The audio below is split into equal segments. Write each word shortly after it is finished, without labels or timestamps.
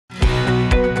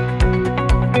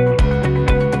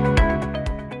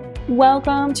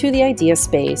Welcome to the Idea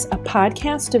Space, a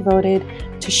podcast devoted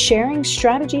to sharing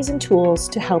strategies and tools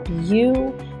to help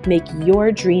you make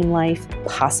your dream life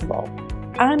possible.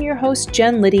 I'm your host,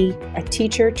 Jen Liddy, a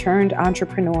teacher turned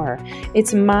entrepreneur.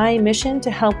 It's my mission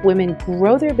to help women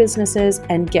grow their businesses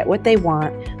and get what they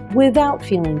want without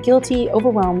feeling guilty,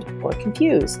 overwhelmed, or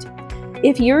confused.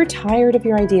 If you're tired of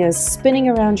your ideas spinning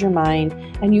around your mind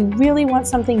and you really want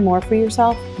something more for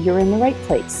yourself, you're in the right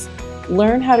place.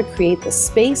 Learn how to create the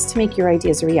space to make your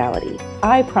ideas a reality.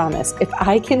 I promise, if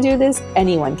I can do this,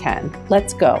 anyone can.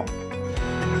 Let's go.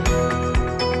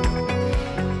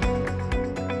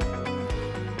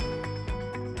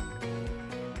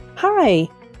 Hi,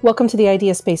 welcome to the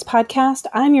Idea Space podcast.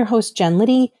 I'm your host, Jen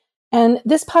Liddy, and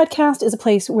this podcast is a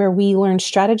place where we learn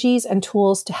strategies and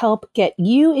tools to help get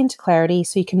you into clarity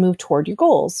so you can move toward your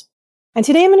goals. And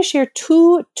today I'm going to share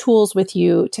 2 tools with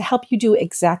you to help you do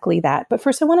exactly that. But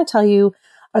first, I want to tell you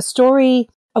a story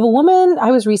of a woman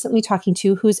I was recently talking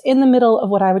to who's in the middle of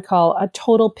what I would call a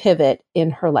total pivot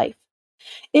in her life.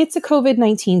 It's a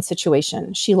COVID-19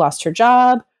 situation. She lost her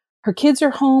job. Her kids are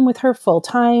home with her full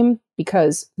time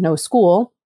because no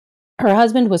school. Her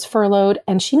husband was furloughed,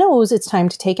 and she knows it's time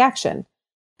to take action.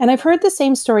 And I've heard the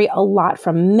same story a lot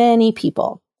from many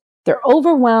people. They're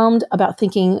overwhelmed about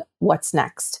thinking, what's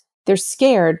next? They're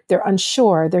scared, they're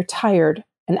unsure, they're tired,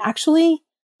 and actually,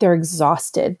 they're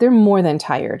exhausted. They're more than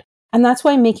tired. And that's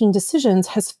why making decisions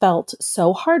has felt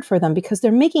so hard for them, because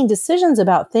they're making decisions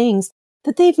about things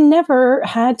that they've never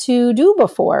had to do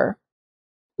before.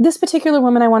 This particular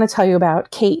woman I want to tell you about,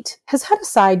 Kate, has had a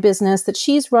side business that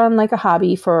she's run like a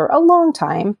hobby for a long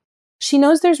time. She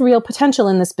knows there's real potential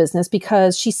in this business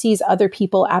because she sees other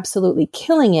people absolutely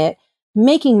killing it,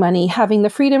 making money, having the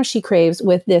freedom she craves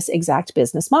with this exact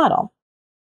business model.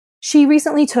 She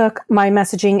recently took my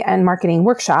messaging and marketing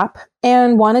workshop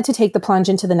and wanted to take the plunge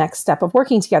into the next step of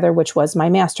working together, which was my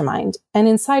mastermind. And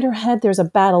inside her head, there's a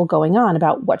battle going on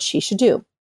about what she should do.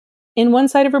 In one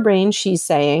side of her brain, she's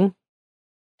saying,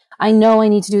 I know I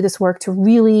need to do this work to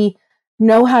really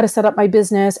know how to set up my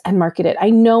business and market it. I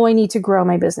know I need to grow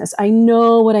my business. I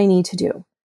know what I need to do.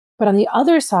 But on the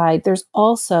other side, there's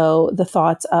also the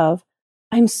thoughts of,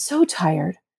 I'm so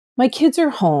tired. My kids are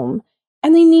home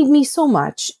and they need me so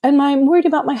much. And I'm worried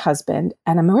about my husband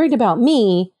and I'm worried about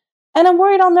me. And I'm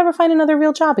worried I'll never find another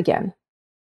real job again.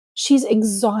 She's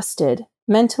exhausted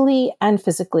mentally and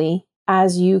physically,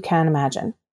 as you can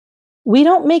imagine. We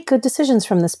don't make good decisions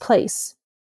from this place.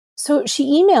 So she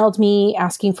emailed me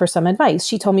asking for some advice.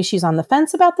 She told me she's on the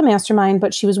fence about the mastermind,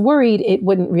 but she was worried it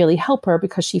wouldn't really help her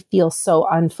because she feels so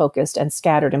unfocused and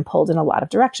scattered and pulled in a lot of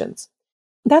directions.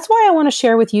 That's why I want to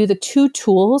share with you the 2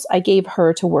 tools I gave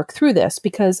her to work through this,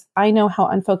 because I know how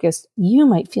unfocused you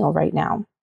might feel right now.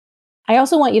 I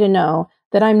also want you to know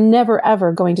that I'm never,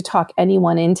 ever going to talk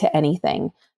anyone into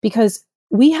anything, because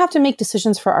we have to make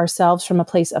decisions for ourselves from a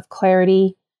place of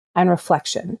clarity and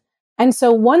reflection. And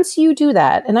so once you do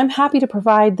that, and I'm happy to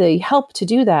provide the help to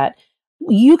do that,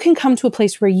 you can come to a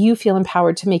place where you feel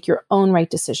empowered to make your own right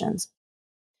decisions.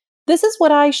 This is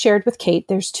what I shared with Kate.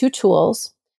 There's 2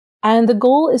 tools. And the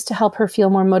goal is to help her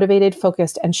feel more motivated,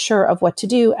 focused, and sure of what to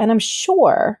do. And I'm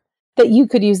sure that you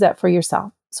could use that for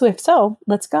yourself. So if so,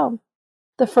 let's go.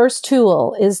 The first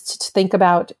tool is to think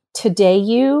about today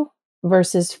you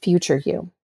versus future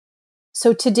you.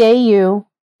 So today you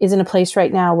is in a place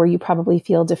right now where you probably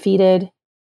feel defeated,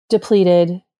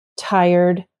 depleted,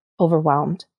 tired,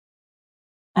 overwhelmed.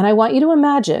 And I want you to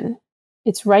imagine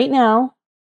it's right now,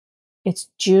 it's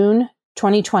June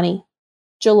 2020.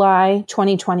 July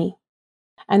 2020.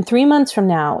 And 3 months from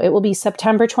now, it will be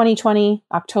September 2020,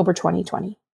 October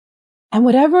 2020. And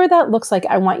whatever that looks like,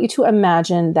 I want you to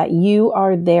imagine that you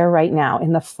are there right now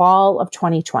in the fall of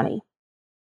 2020.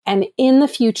 And in the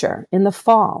future, in the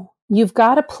fall, you've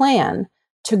got a plan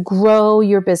to grow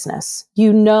your business.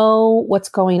 You know what's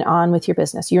going on with your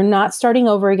business. You're not starting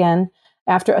over again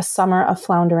after a summer of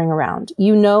floundering around.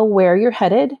 You know where you're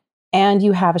headed and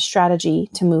you have a strategy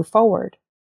to move forward.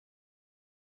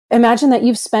 Imagine that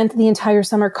you've spent the entire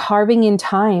summer carving in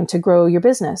time to grow your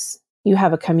business. You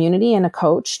have a community and a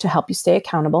coach to help you stay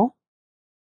accountable.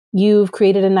 You've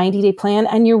created a 90-day plan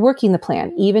and you're working the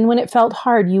plan. Even when it felt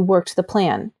hard, you worked the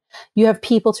plan. You have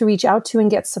people to reach out to and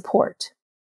get support.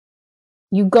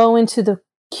 You go into the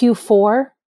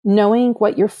Q4 knowing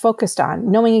what you're focused on,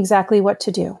 knowing exactly what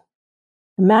to do.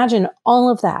 Imagine all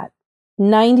of that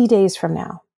 90 days from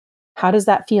now. How does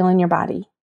that feel in your body?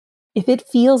 If it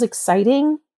feels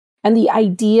exciting, and the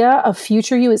idea of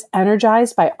future you is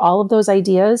energized by all of those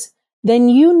ideas, then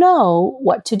you know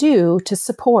what to do to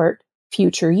support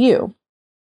future you.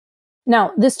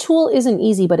 Now, this tool isn't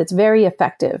easy, but it's very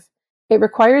effective. It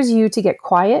requires you to get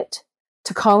quiet,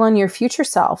 to call on your future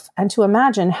self, and to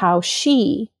imagine how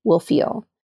she will feel.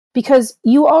 Because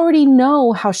you already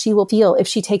know how she will feel if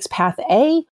she takes path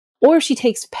A or if she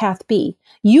takes path B.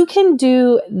 You can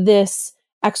do this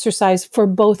exercise for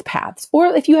both paths. Or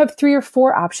if you have 3 or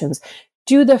 4 options,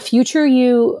 do the future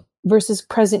you versus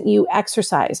present you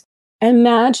exercise.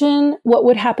 Imagine what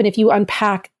would happen if you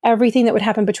unpack everything that would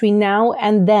happen between now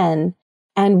and then,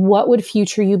 and what would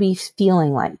future you be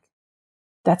feeling like.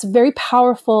 That's a very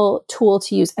powerful tool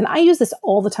to use. And I use this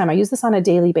all the time. I use this on a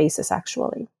daily basis,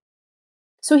 actually.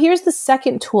 So here's the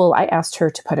second tool I asked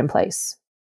her to put in place.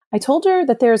 I told her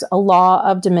that there's a law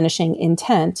of diminishing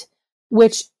intent,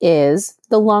 which is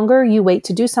the longer you wait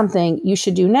to do something you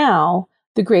should do now,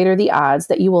 the greater the odds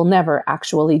that you will never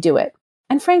actually do it.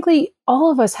 And frankly, all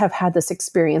of us have had this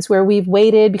experience where we've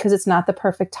waited because it's not the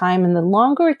perfect time, and the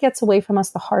longer it gets away from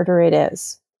us, the harder it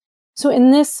is. So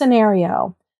in this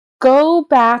scenario, go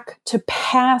back to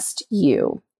past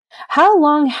you. How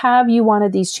long have you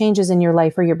wanted these changes in your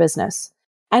life or your business?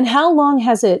 And how long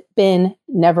has it been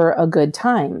never a good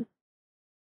time?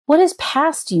 What does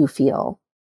past you feel?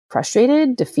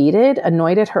 Frustrated, defeated,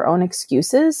 annoyed at her own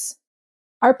excuses?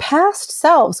 Our past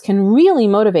selves can really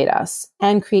motivate us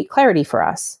and create clarity for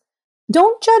us.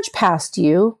 Don't judge past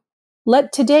you.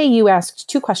 Let today you ask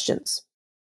 2 questions.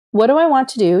 What do I want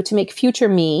to do to make future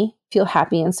me feel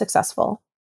happy and successful?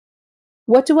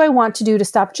 What do I want to do to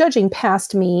stop judging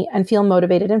past me and feel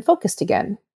motivated and focused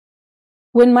again?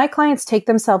 When my clients take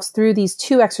themselves through these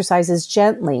 2 exercises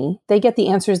gently, they get the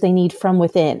answers they need from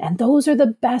within. And those are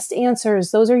the best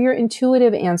answers. Those are your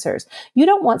intuitive answers. You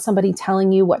don't want somebody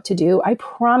telling you what to do. I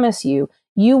promise you,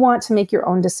 you want to make your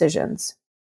own decisions.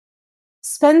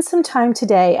 Spend some time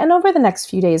today and over the next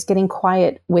few days getting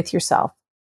quiet with yourself,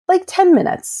 like 10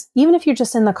 minutes, even if you're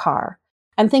just in the car,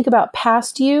 and think about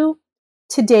past you,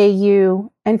 today you,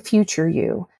 and future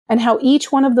you, and how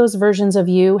each one of those versions of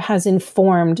you has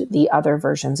informed the other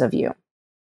versions of you.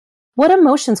 What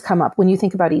emotions come up when you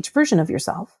think about each version of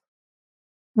yourself?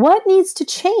 What needs to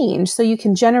change so you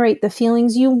can generate the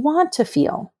feelings you want to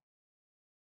feel?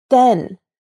 Then,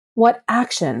 what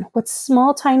action, what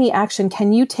small, tiny action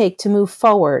can you take to move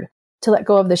forward, to let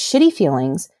go of the shitty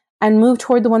feelings and move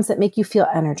toward the ones that make you feel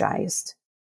energized?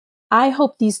 I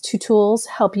hope these 2 tools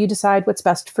help you decide what's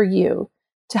best for you,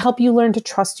 to help you learn to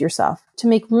trust yourself, to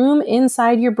make room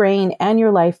inside your brain and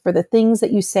your life for the things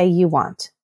that you say you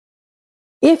want.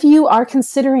 If you are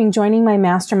considering joining my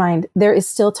mastermind, there is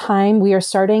still time. We are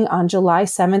starting on July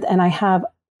 7th, and I have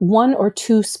 1 or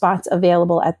 2 spots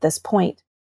available at this point.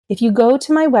 If you go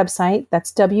to my website,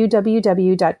 that's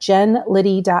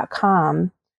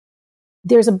www.jenliddy.com,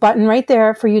 there's a button right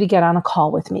there for you to get on a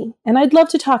call with me. And I'd love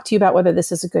to talk to you about whether this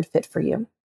is a good fit for you.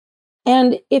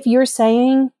 And if you're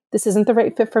saying, this isn't the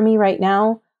right fit for me right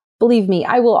now, believe me,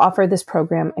 I will offer this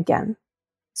program again.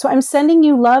 So I'm sending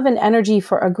you love and energy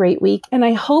for a great week, and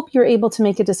I hope you're able to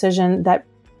make a decision that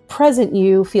present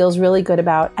you feels really good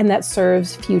about and that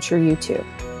serves future you too.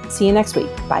 See you next week.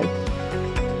 Bye.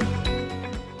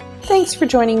 Thanks for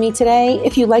joining me today.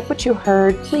 If you like what you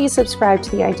heard, please subscribe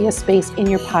to the Idea Space in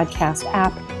your podcast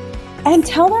app, and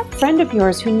tell that friend of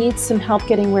yours who needs some help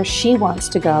getting where she wants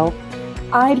to go.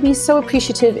 I'd be so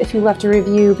appreciative if you left a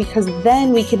review, because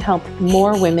then we can help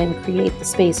more women create the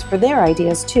space for their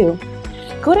ideas too.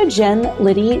 Go to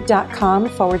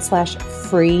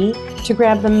jenliddy.com/free to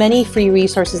grab the many free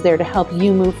resources there to help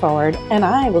you move forward. And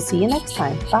I will see you next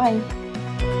time. Bye.